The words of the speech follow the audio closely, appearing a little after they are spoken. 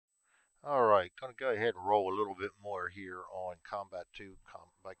right, gonna go ahead and roll a little bit more here on Combat 2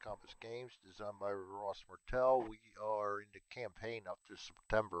 by Compass Games, designed by Ross Martell. We are in the campaign up to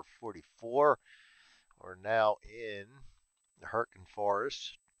September 44. We're now in the Hurkin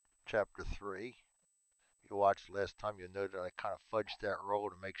Forest, Chapter 3. You watched last time, you'll know that I kind of fudged that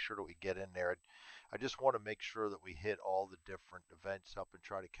roll to make sure that we get in there. I just want to make sure that we hit all the different events up and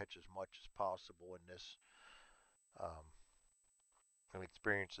try to catch as much as possible in this. Um, and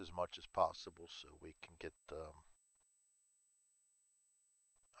experience as much as possible so we can get uh,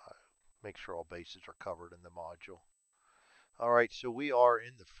 make sure all bases are covered in the module. All right, so we are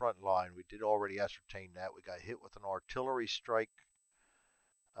in the front line. We did already ascertain that. We got hit with an artillery strike.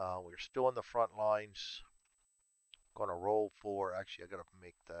 We're still in the front lines. Going to roll for, actually, I got to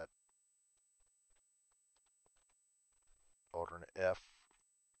make that alternate F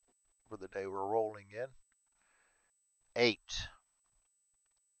for the day we're rolling in. 8.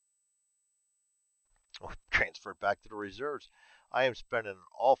 Oh, transferred back to the reserves. I am spending an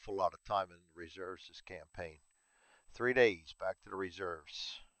awful lot of time in the reserves this campaign. 3 days back to the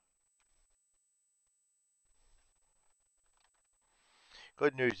reserves.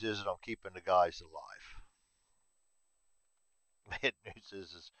 Good news is that I'm keeping the guys alive. Bad news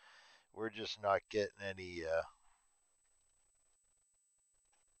is we're just not getting any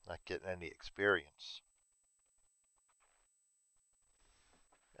experience,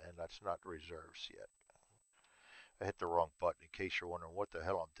 and that's not the reserves yet. I hit the wrong button. In case you're wondering what the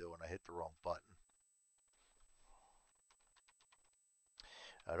hell I'm doing, I hit the wrong button.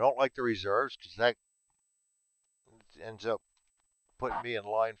 I don't like the reserves because that ends up putting me in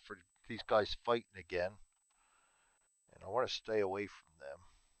line for these guys fighting again, and I want to stay away from them.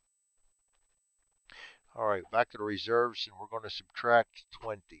 All right, back to the reserves, and we're going to subtract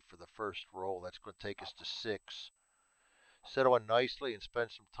 20 for the first roll. That's going to take us to 6. Settle in nicely and spend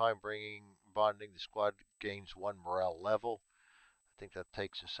some time bonding. The squad gains 1 morale level. I think that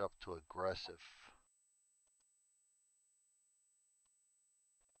takes us up to aggressive.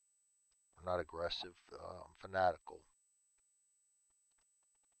 Not aggressive, fanatical.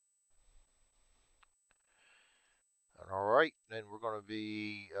 All right, then we're going to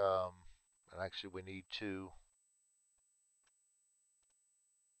be, and actually we need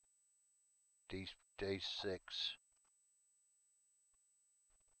day 6,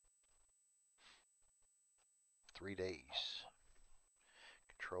 3 days.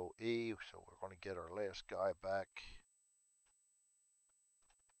 Control E, so we're going to get our last guy back.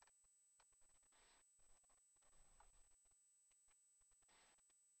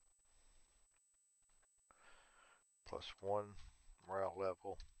 +1 morale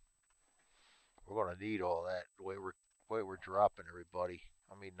level. We're going to need all that the way we're dropping everybody.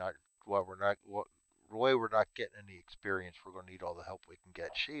 I mean, not well, we're not the way we're not getting any experience. We're going to need all the help we can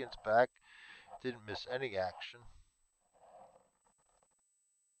get. Sheehan's back. Didn't miss any action.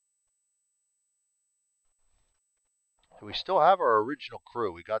 So we still have our original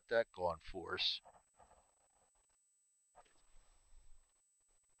crew. We got that going for us.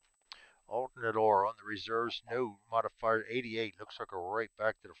 Alternate or on the reserves, no modifier. 88 looks like we're right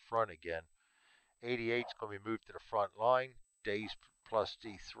back to the front again. 88 is going to be moved to the front line. Days plus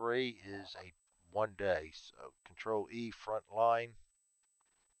D3 is a 1 day. So Control E, front line.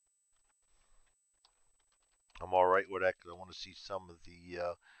 I'm all right with that because I want to see some of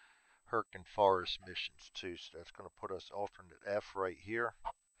the Hurkin Forest missions too. So that's going to put us alternate F right here.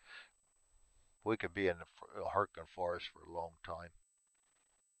 We could be in the Hurkin Forest for a long time.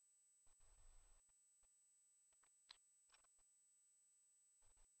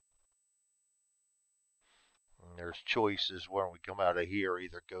 And there's choices when we come out of here.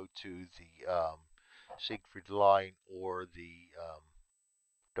 Either go to the Siegfried line or the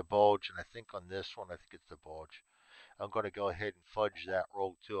bulge. And I think on this one, I think it's the bulge. I'm going to go ahead and fudge that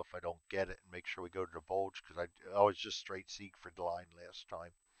roll too if I don't get it and make sure we go to the bulge because I was just straight Siegfried line last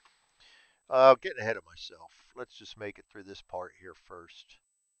time. Getting ahead of myself. Let's just make it through this part here first.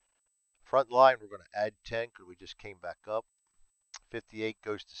 Front line, we're going to add 10 because we just came back up. 58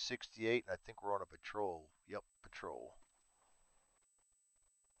 goes to 68, and I think we're on a patrol. Yep, patrol.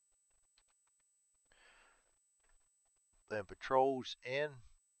 Then patrols in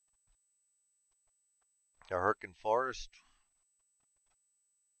the Hurkin Forest.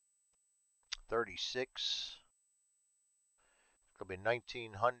 36. It's going to be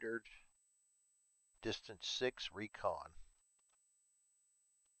 1900. Distance 6, recon.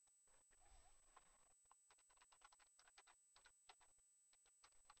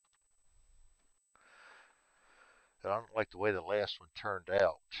 I don't like the way the last one turned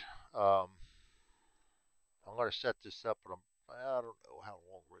out. Um, I'm going to set this up, but I don't know how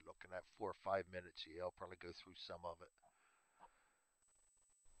long we're looking at. 4 or 5 minutes. Yeah, I'll probably go through some of it.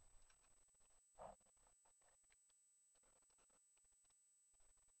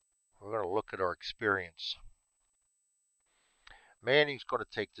 We're going to look at our experience. Manning's going to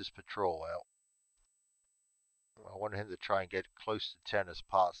take this patrol out. I want him to try and get close to 10 as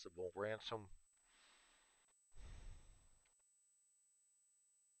possible. Ransom,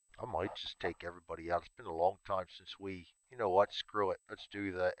 I might just take everybody out. It's been a long time since you know what, screw it. Let's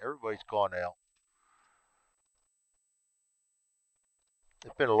do that. Everybody's gone out.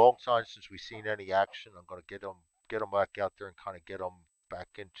 It's been a long time since we've seen any action. I'm going to get them back out there and kind of get them back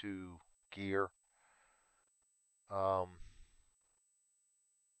into gear. Um,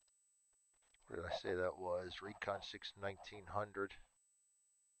 what did I say that was? Recon 6 1900.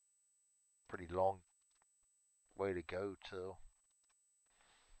 Pretty long way to go too.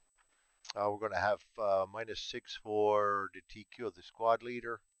 We're going to have -6 for the TQ of the squad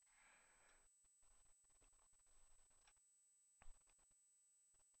leader.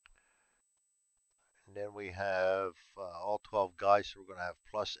 And then we have all 12 guys, so we're going to have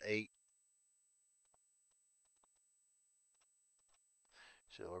 +8.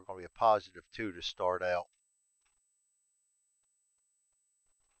 So we're going to be a +2 to start out.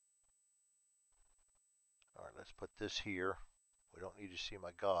 All right, let's put this here. We don't need to see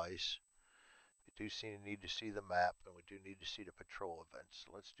my guys. We do need to see the map, and we do need to see the patrol events.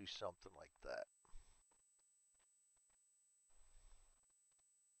 So let's do something like that.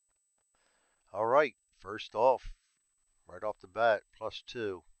 All right, first off, right off the bat,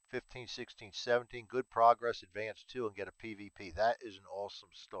 +2. 15, 16, 17, good progress, advance 2, and get a PvP. That is an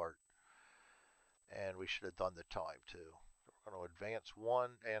awesome start. And we should have done the time too. We're going to advance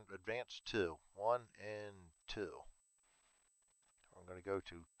 1 and advance 2. 1 and 2. I'm going to go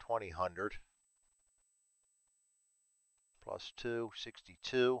to 2000. +2,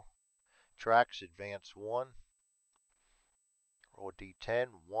 62. Tracks, advance 1. Roll a D10,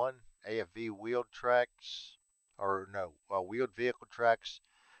 1. AFV wheeled tracks, or no, wheeled vehicle tracks,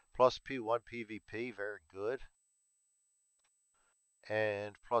 +P1 PvP, very good.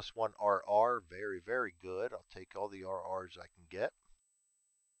 And +1 RR, very, very good. I'll take all the RRs I can get.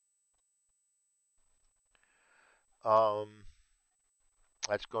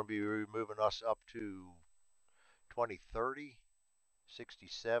 That's going to be moving us up to 2030,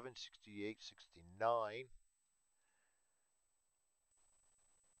 67, 68, 69.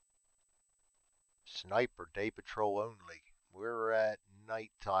 Sniper, day patrol only. We're at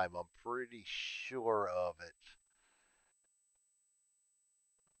nighttime, I'm pretty sure of it.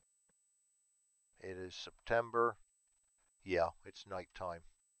 It is September. Yeah, it's nighttime.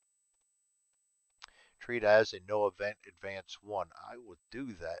 Treat as a no event advance 1. I would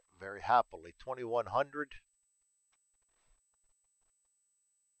do that very happily. 2100.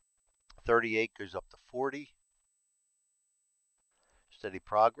 38 goes up to 40. Steady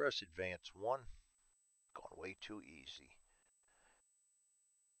progress, advance 1. Going way too easy.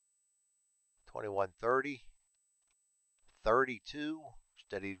 2130. 32.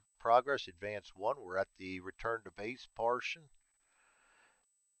 Steady progress, advance 1. We're at the return to base portion.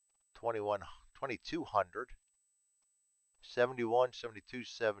 2200. 71, 72,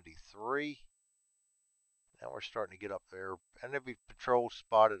 73. Now we're starting to get up there. Enemy patrol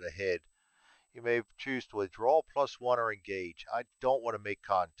spotted ahead. You may choose to withdraw +1 or engage. I don't want to make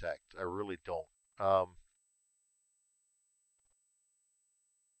contact. I really don't.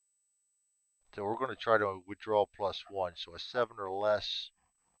 So we're going to try to withdraw +1. So a 7 or less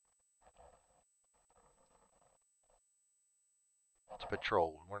to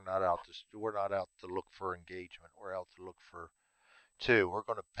patrol. We're not out to look for engagement. We're out to look for 2. We're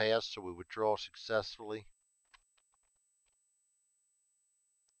going to pass, so we withdraw successfully.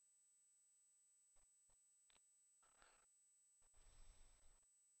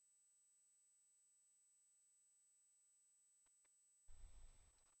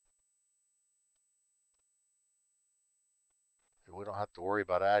 We don't have to worry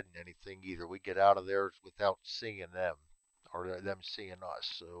about adding anything either. We get out of there without seeing them or them seeing us,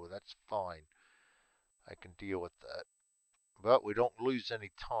 so that's fine. I can deal with that. But we don't lose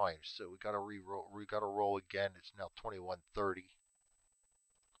any time, so we got to re-roll. We got to roll again. It's now 2130,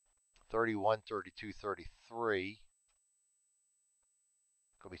 31, 32, 33.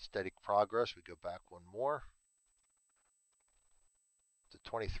 Gonna be steady progress. We go back one more to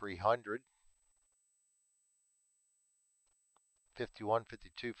 2300. 51,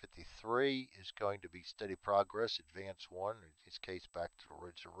 52, 53 is going to be steady progress, advance 1, in this case back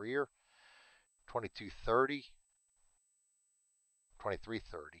towards the rear. 2230,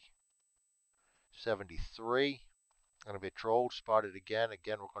 2330, 73, Going to be a troll spotted again.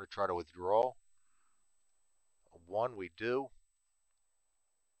 Again, we're going to try to withdraw. A 1 we do.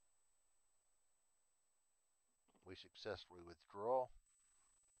 We successfully withdraw.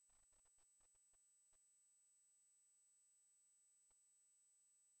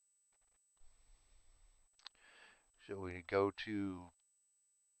 So we go to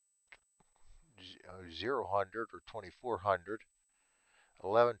 0, 100 or 2400.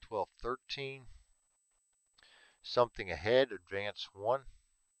 11, 12, 13. Something ahead, advance 1.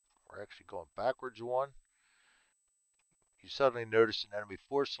 We're actually going backwards 1. You suddenly notice an enemy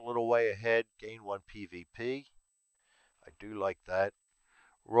force a little way ahead, gain 1 PvP. I do like that.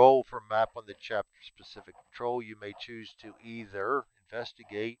 Roll for map on the chapter specific control. You may choose to either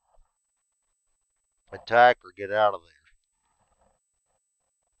investigate, attack, or get out of there.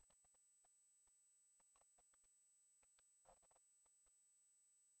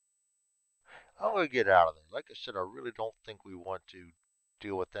 I'm going to get out of there. Like I said, I really don't think we want to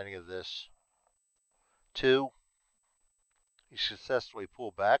deal with any of this. 2, you successfully pull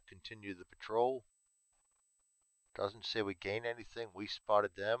back, continue the patrol. Doesn't say we gain anything. We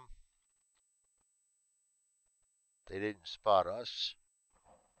spotted them. They didn't spot us.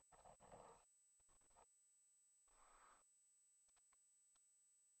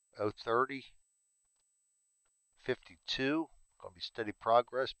 030, 52. Going to be steady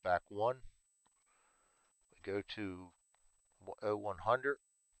progress. Back 1. We go to 0100,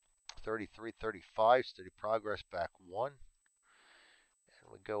 33, 35. Steady progress. Back 1.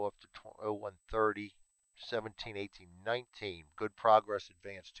 And we go up to 0130, 17, 18, 19. Good progress.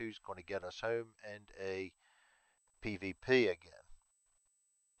 Advance 2 is going to get us home and a PvP again.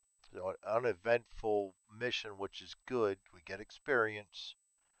 So an uneventful mission, which is good. We get experience.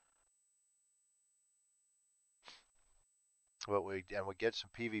 But we get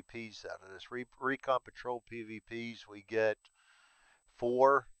some PvPs out of this. Recon patrol PvPs, we get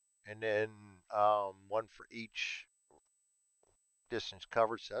 4, and then 1 for each distance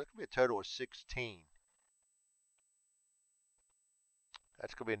covered. So that's gonna be a total of 16.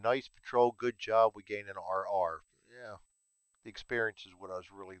 That's gonna be a nice patrol. Good job. We gained an RR. Yeah, the experience is what I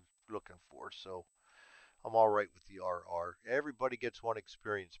was really looking for. So I'm all right with the RR. Everybody gets 1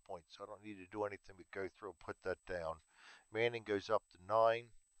 experience point, so I don't need to do anything but go through and put that down. Manning goes up to 9.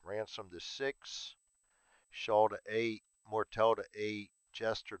 Ransom to 6. Shaw to 8. Mortel to 8.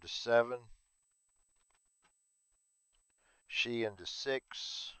 Jester to 7. Sheehan to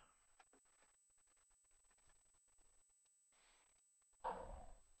 6.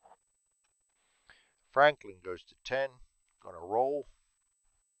 Franklin goes to 10. Gonna roll.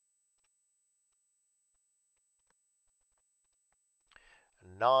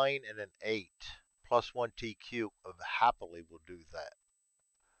 9 and an 8. Plus 1 TQ of happily will do that.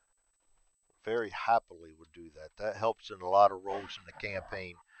 Very happily would do that. That helps in a lot of roles in the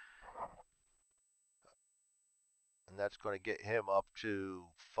campaign. And that's going to get him up to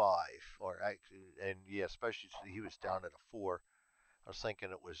 5. Or actually, and yeah, especially since he was down at a 4. I was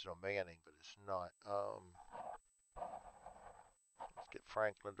thinking it was a Manning, but it's not. Let's get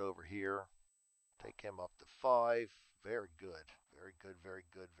Franklin over here. Take him up to 5. Very good. Very good, very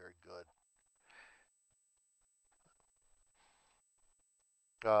good, very good.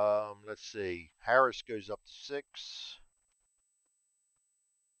 Let's see. Harris goes up to 6.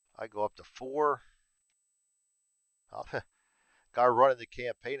 I go up to 4. Guy running the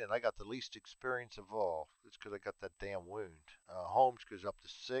campaign, and I got the least experience of all. It's because I got that damn wound. Holmes goes up to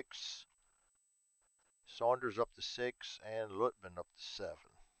 6. Saunders up to 6. And Lutman up to 7.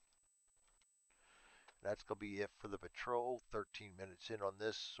 That's going to be it for the patrol. 13 minutes in on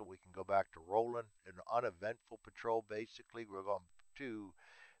this, so we can go back to rolling. An uneventful patrol, basically. We're going to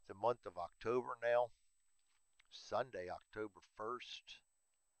the month of October now. Sunday, October 1st.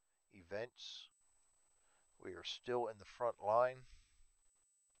 Events. We are still in the front line.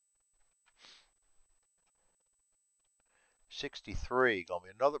 63, going to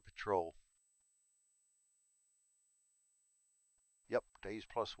be another patrol. Yep, days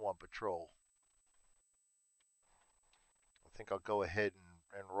plus 1 patrol. I think I'll go ahead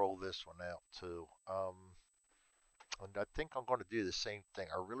and roll this one out too. And I think I'm going to do the same thing.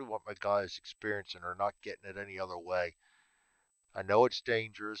 I really want my guys experiencing or not getting it any other way. I know it's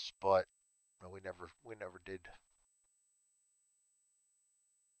dangerous, but we never did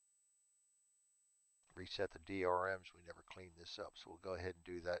reset the DRMs. We never cleaned this up, so we'll go ahead and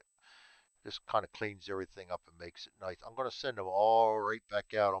do that. This kind of cleans everything up and makes it nice. I'm going to send them all right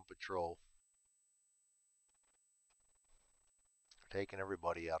back out on patrol. Taking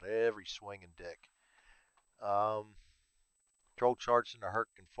everybody out, every swing and dick. Patrol charts in the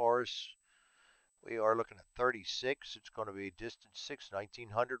Hurtgen Forest. We are looking at 36. It's going to be distance 6,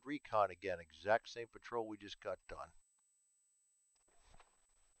 1900 recon again. Exact same patrol we just got done.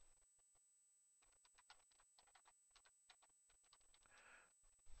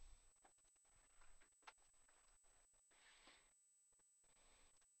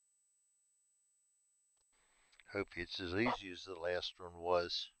 Hope it's as easy as the last one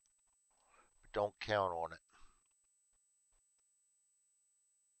was, but don't count on it.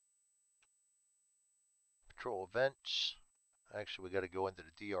 Patrol events. Actually, we got to go into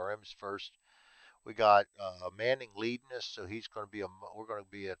the DRMs first. We got Manning leading us, so he's going to be we're going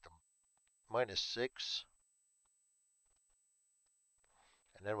to be at the -6,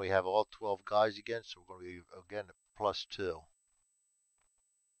 and then we have all 12 guys again, so we're going to be again at +2.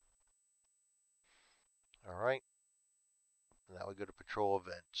 All right. Now we go to patrol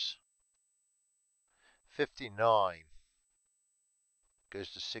events. 59 goes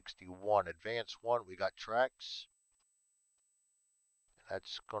to 61. Advance 1, we got tracks.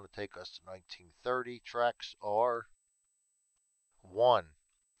 That's going to take us to 1930. Tracks are 1.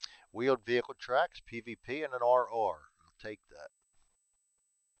 Wheeled vehicle tracks, PvP, and an RR. I'll take that.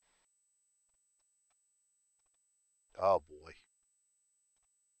 Oh boy.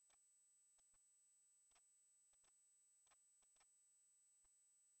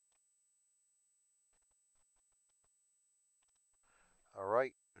 All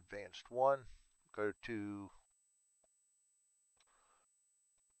right. Advanced 1. Go to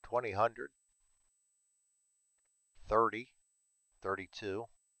 2000. 30. 32.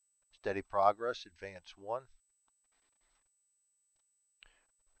 Steady progress. Advance 1.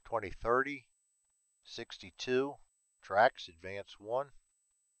 2030. 62. Tracks. Advance 1.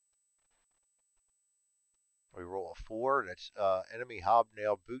 We roll a 4. That's enemy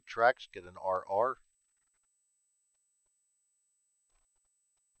hobnail boot tracks. Get an RR.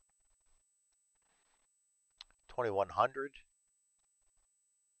 2100.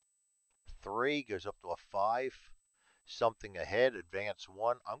 3 goes up to a 5. Something ahead. Advance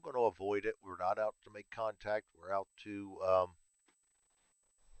 1. I'm going to avoid it. We're not out to make contact. We're out to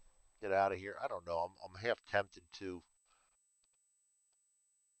get out of here. I don't know. I'm half tempted to.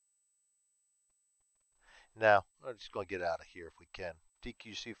 No, I'm just going to get out of here if we can.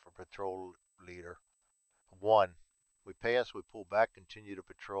 DQC for patrol leader. 1. We pass, we pull back, continue to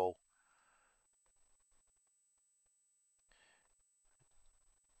patrol.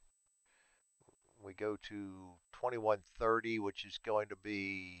 We go to 2130, which is going to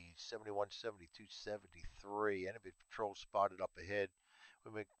be 71, 72, 73. Enemy patrol spotted up ahead.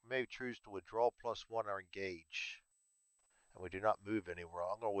 We may choose to withdraw +1 or engage. And we do not move anywhere.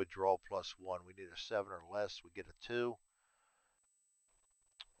 I'm going to withdraw +1. We need a 7 or less. We get a 2.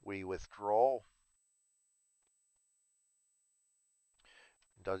 We withdraw.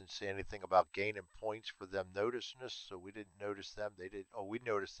 Doesn't say anything about gaining points for them noticing us, so we didn't notice them. They did. Oh, we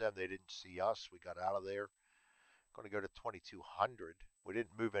noticed them. They didn't see us. We got out of there. Going to go to 2200. We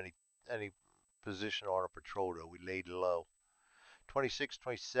didn't move any position on a patrol though. We laid low. 26,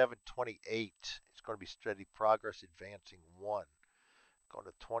 27, 28. It's going to be steady progress, advancing 1. Going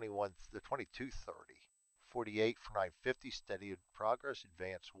to 21, the 2230. 48 for 950, steady progress,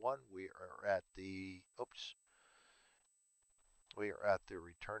 advance 1. We are at the, oops, we are at the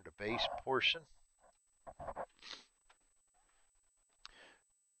return to base portion.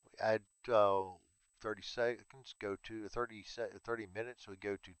 We add 30 seconds, go to 30 minutes, we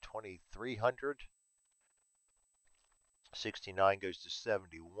go to 2300. 69 goes to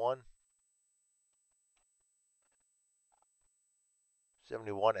 71.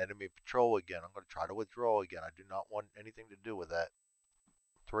 71 enemy patrol again. I'm going to try to withdraw again. I do not want anything to do with that.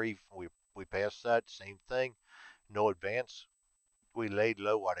 3, we passed that, same thing. No advance. We laid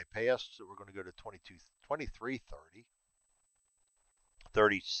low while they passed, so we're going to go to 2330.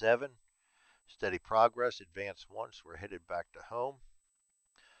 37, steady progress, advance 1, so we're headed back to home.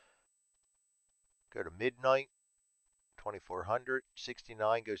 Go to midnight, 2400.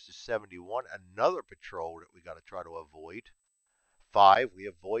 69 goes to 71. Another patrol that we got to try to avoid. 5, we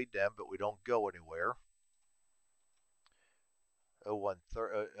avoid them, but we don't go anywhere.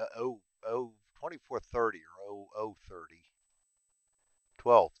 2430 or 0030.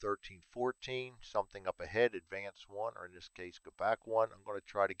 12, 13, 14, something up ahead, advance 1, or in this case, go back 1. I'm going to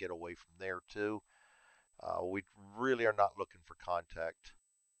try to get away from there too. We really are not looking for contact.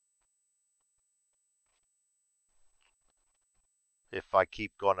 If I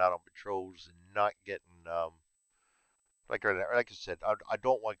keep going out on patrols and not getting, like I said, I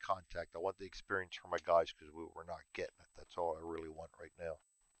don't want contact. I want the experience for my guys because we're not getting it. That's all I really want right now.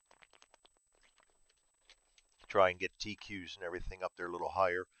 Try and get TQs and everything up there a little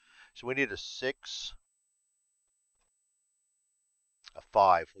higher. So we need a 6, a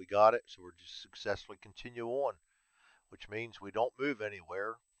 5. We got it. So we're just successfully continue on, which means we don't move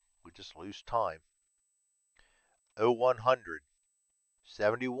anywhere. We just lose time. 0100,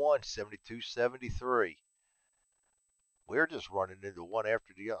 71, 72, 73. We're just running into one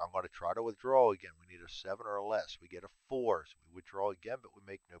after the other. I'm going to try to withdraw again. We need a 7 or less. We get a 4, so we withdraw again, but we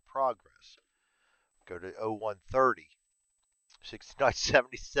make no progress. Go to 0130, 69,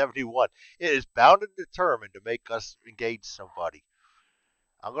 70, 71. It is bound and determined to make us engage somebody.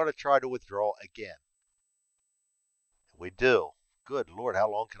 I'm going to try to withdraw again. We do. Good Lord, how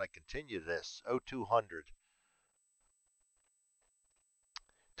long can I continue this? 0200.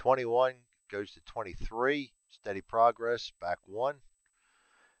 21 goes to 23. Steady progress. Back 1.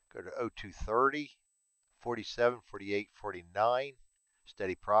 Go to 0230. 47, 48, 49.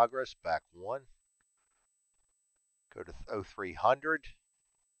 Steady progress. Back 1. Go to 0300.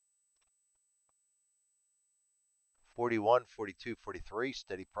 41, 42, 43.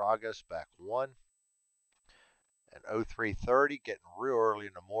 Steady progress. Back 1. And 0330, getting real early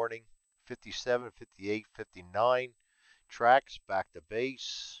in the morning. 57, 58, 59. Tracks back to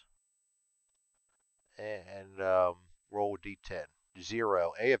base. And roll D10.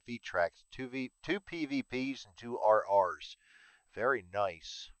 0. AFV tracks. 2 PVPs and 2 RRs. Very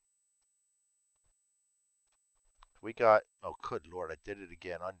nice. We got, oh, good Lord, I did it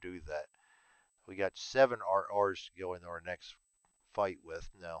again. Undo that. We got 7 RRs to go into our next fight with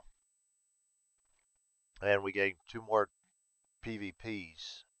now. And we gained 2 more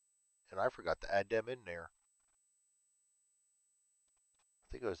PVPs. And I forgot to add them in there.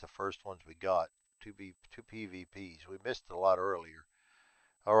 I think it was the first ones we got. 2 PVPs. We missed it a lot earlier.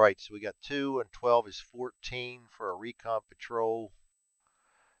 All right, so we got 2 and 12 is 14 for a recon patrol.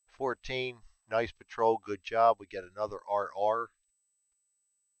 14, nice patrol, good job. We get another RR.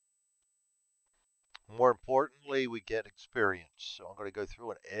 More importantly, we get experience. So I'm going to go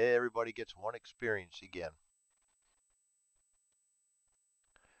through and everybody gets 1 experience again.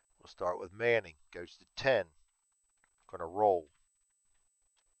 We'll start with Manning. Goes to 10. Going to roll.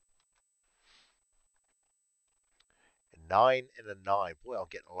 A 9 and a 9. Boy, I'm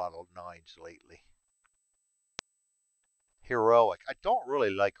getting a lot of 9s lately. Heroic. I don't really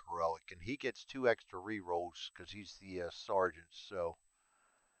like Heroic, and he gets 2 extra rerolls because he's the sergeant. So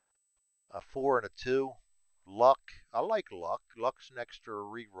a 4 and a 2. Luck. I like Luck. Luck's an extra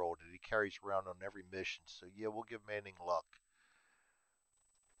reroll that he carries around on every mission. So yeah, we'll give Manning Luck.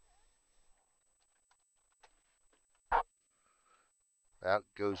 That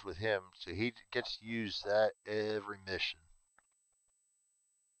goes with him. So he gets to use that every mission.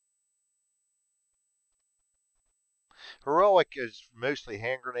 Heroic is mostly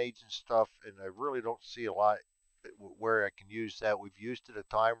hand grenades and stuff, and I really don't see a lot where I can use that. We've used it a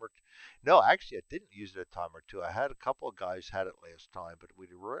time or two. No, actually, I didn't use it a time or two. I had a couple of guys had it last time, but we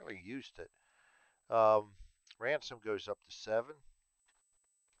rarely used it. Ransom goes up to 7.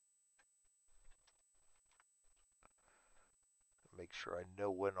 Make sure I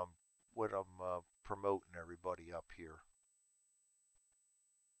know when I'm promoting everybody up here.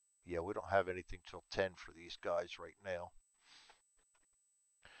 Yeah, we don't have anything till 10 for these guys right now.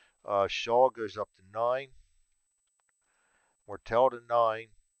 Shaw goes up to 9. Mortel to 9.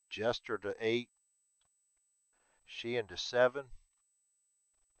 Jester to 8. Sheehan to 7.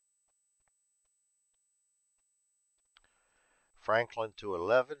 Franklin to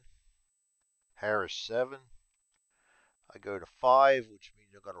 11. Harris 7. I go to 5, which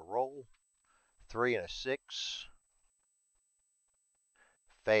means I'm going to roll. 3 and a 6.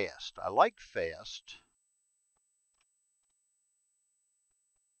 Fast. I like fast.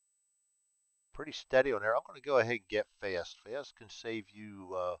 Pretty steady on there. I'm going to go ahead and get fast. Fast can save you.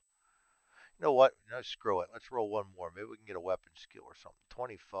 You know what? No, screw it. Let's roll one more. Maybe we can get a weapon skill or something.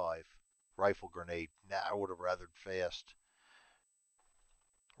 25. Rifle grenade. Nah, I would have rathered fast.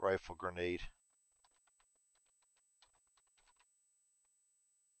 Rifle grenade.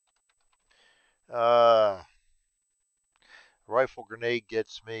 Uh, Rifle grenade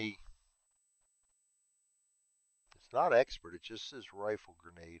gets me. It's not expert. It just says rifle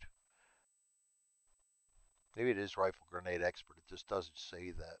grenade. Maybe it is rifle grenade expert. It just doesn't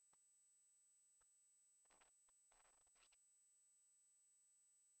say that.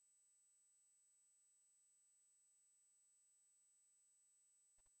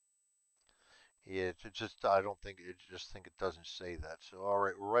 Yeah, it just I don't think it just think it doesn't say that. So all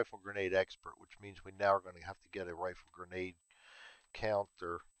right, we're rifle grenade expert, which means we now are going to have to get a rifle grenade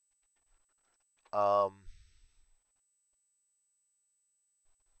counter. Um,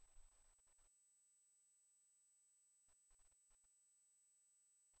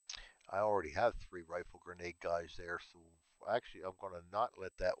 I already have 3 rifle grenade guys there, so actually I'm going to not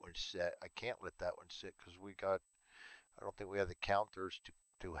let that one sit. I can't let that one sit because I don't think we have the counters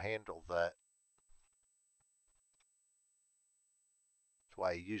to handle that. That's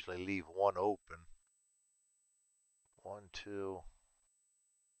why I usually leave one open. One, two.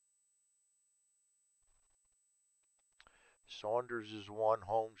 Saunders is one.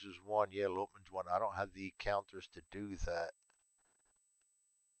 Holmes is one. Yeah, Lopman's one. I don't have the counters to do that.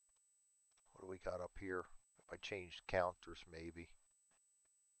 What do we got up here? If I changed counters, maybe.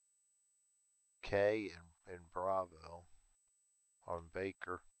 K and Bravo on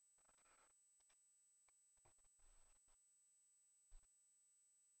Baker.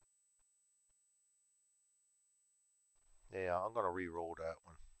 Yeah, I'm going to re-roll that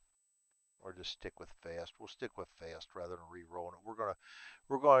one. Or just stick with fast. We'll stick with fast rather than re-rolling it.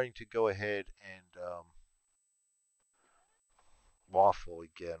 We're going to go ahead and waffle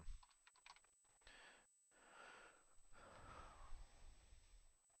again.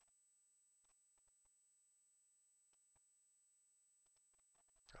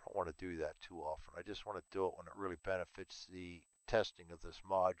 I don't want to do that too often. I just want to do it when it really benefits the testing of this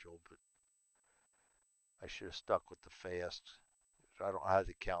module, but I should have stuck with the fast. I don't have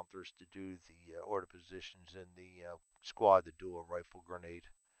the counters to do the order positions in the squad to do a rifle grenade.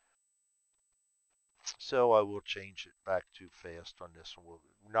 So I will change it back to fast on this one.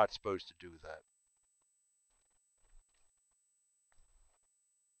 We're not supposed to do that.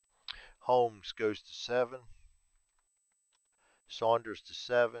 Holmes goes to 7. Saunders to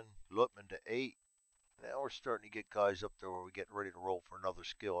 7. Lutman to 8. Now we're starting to get guys up there where we get ready to roll for another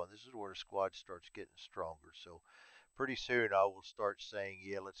skill. And this is where the squad starts getting stronger. So pretty soon I will start saying,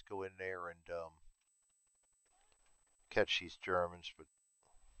 yeah, let's go in there and catch these Germans. But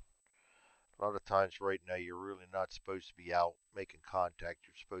a lot of times right now you're really not supposed to be out making contact.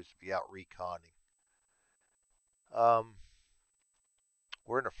 You're supposed to be out reconning. Um,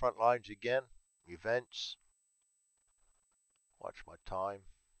 we're in the front lines again. Events. Watch my time.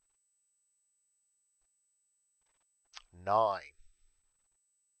 9.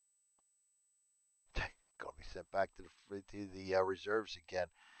 Gonna be sent back to the reserves again.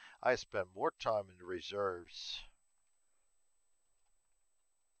 I spent more time in the reserves.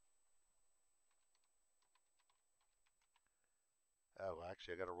 Oh,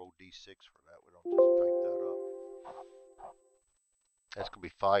 actually, I got to roll D6 for that. We don't just type that up. That's gonna be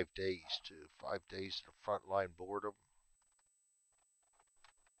 5 days too. 5 days to the front line boredom.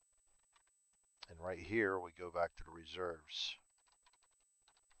 And right here, we go back to the reserves.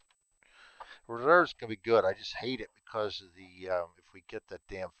 Reserves can be good. I just hate it because of the if we get that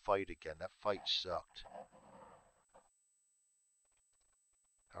damn fight again. That fight sucked.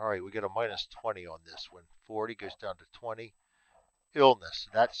 All right, we got a minus 20 on this one. 40 goes down to 20. Illness,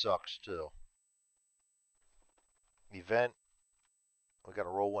 that sucks too. Event, we got to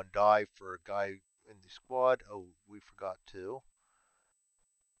roll one die for a guy in the squad. Oh, we forgot to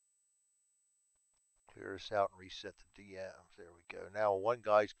clear this out and reset the DMs. There we go. Now one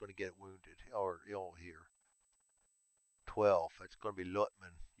guy's going to get wounded or ill here. 12. That's going to be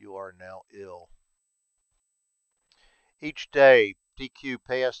Lutman. You are now ill. Each day, DQ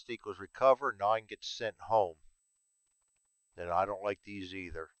passed equals recover. 9 gets sent home. And I don't like these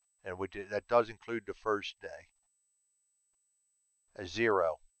either. And that does include the first day. A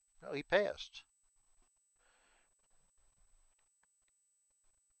 0. No, he passed.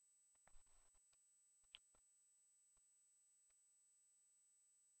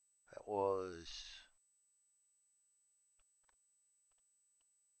 That was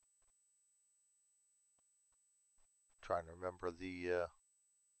trying to remember the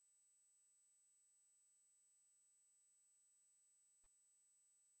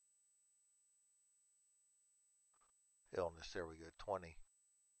illness. There we go. 20.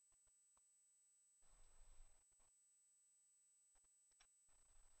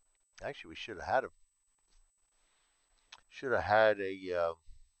 Actually, we should have had a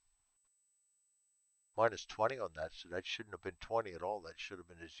minus 20 on that, so that shouldn't have been 20 at all. That should have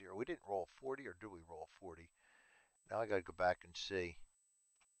been a 0. We didn't roll 40, or did we roll 40? Now I got to go back and see.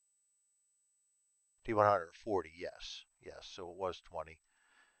 D140, yes. Yes, so it was 20.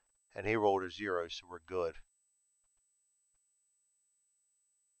 And he rolled a 0, so we're good.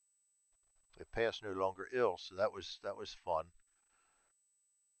 It passed no longer ill, so that was fun.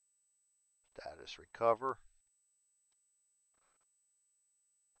 Status recover.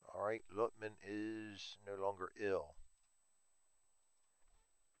 All right, Lutman is no longer ill.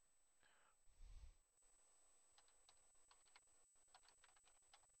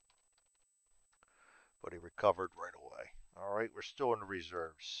 But he recovered right away. All right, we're still in the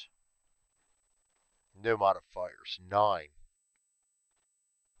reserves. No modifiers. 9.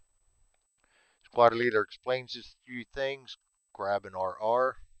 Squad leader explains his few things. Grab an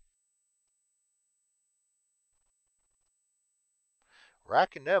RR.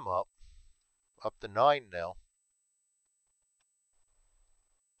 Racking them up. Up to 9 now.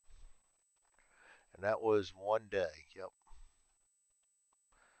 And that was one day. Yep.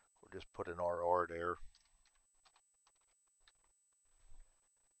 We'll just put an RR there.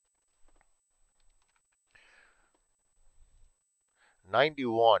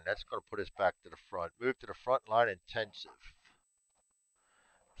 91. That's going to put us back to the front. Move to the front line intensive.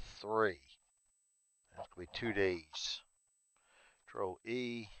 3. That's going to be 2 days. Control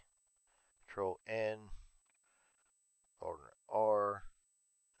E. Control N. Alternate R.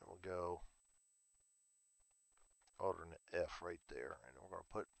 And we'll go alternate F right there. And we're going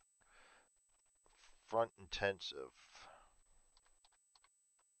to put front intensive.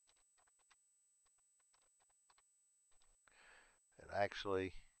 And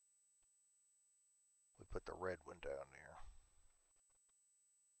actually, we put the red one down there.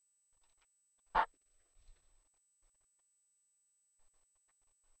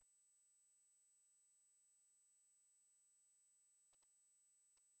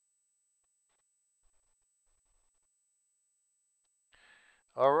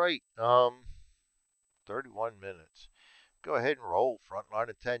 All right. 31 minutes. Go ahead and roll frontline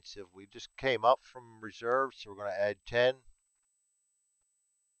intensive. We just came up from reserve, so we're going to add 10.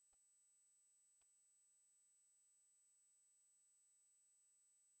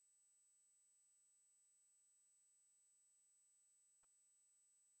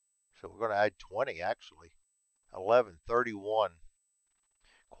 So we're going to add 20 actually. 11, 31.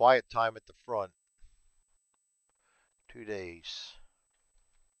 Quiet time at the front. 2 days.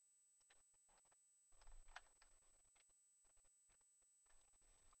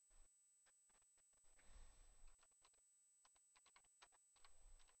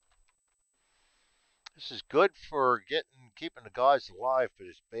 This is good for keeping the guys alive, but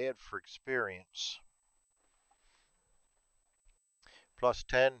it's bad for experience. Plus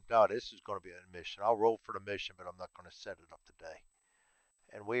 10. No, this is going to be a mission. I'll roll for the mission, but I'm not going to set it up today.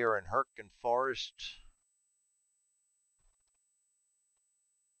 And we are in Herkin Forest.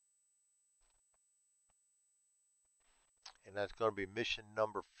 And that's going to be mission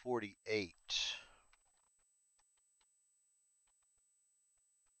number 48.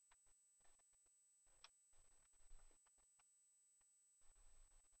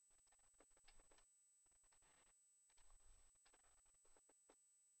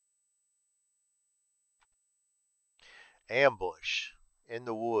 Ambush in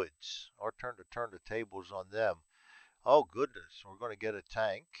the woods. Our turn to turn the tables on them. Oh, goodness. We're going to get a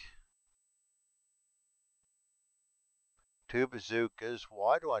tank. 2 bazookas.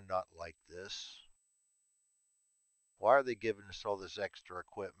 Why do I not like this? Why are they giving us all this extra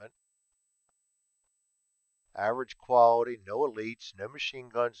equipment? Average quality, no elites, no machine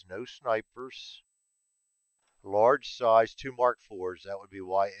guns, no snipers. Large size, 2 Mark IVs. That would be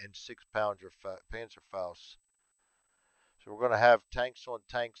why, and 6 Panzerfaust. So we're going to have tanks on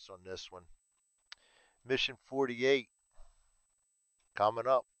this one. Mission 48 coming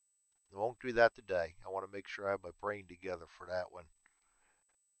up. I won't do that today. I want to make sure I have my brain together for that one.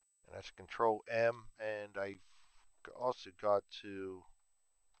 And that's Control M, and I also got to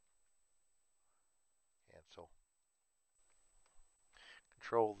cancel.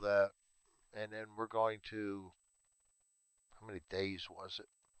 Control that, and then we're going to, how many days was it?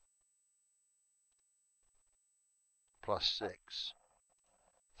 Plus 6.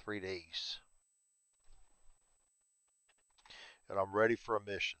 3 days. And I'm ready for a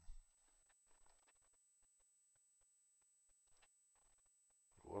mission.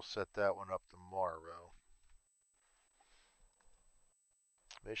 We'll set that one up tomorrow.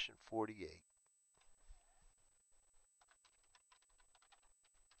 Mission 48.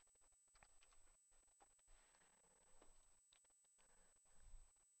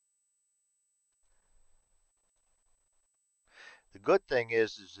 The good thing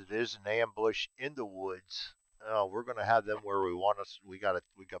is it is an ambush in the woods. We're going to have them where we want us. We got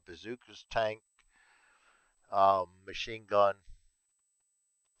bazookas, tank, machine gun,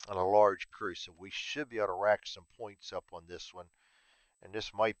 and a large crew. So we should be able to rack some points up on this one. And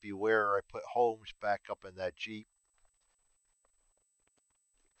this might be where I put Holmes back up in that Jeep.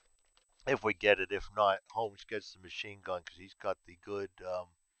 If we get it. If not, Holmes gets the machine gun because he's got the good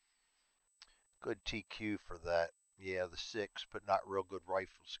TQ for that. Yeah, the 6, but not real good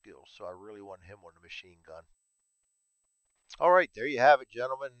rifle skills. So I really want him on the machine gun. All right, there you have it,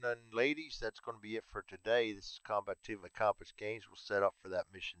 gentlemen and ladies. That's going to be it for today. This is Combat Team of Compass Games. We'll set up for that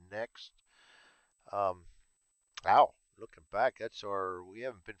mission next. Um, Ow, looking back, we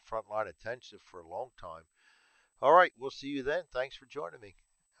haven't been frontline intensive for a long time. All right, we'll see you then. Thanks for joining me.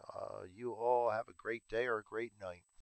 You all have a great day or a great night.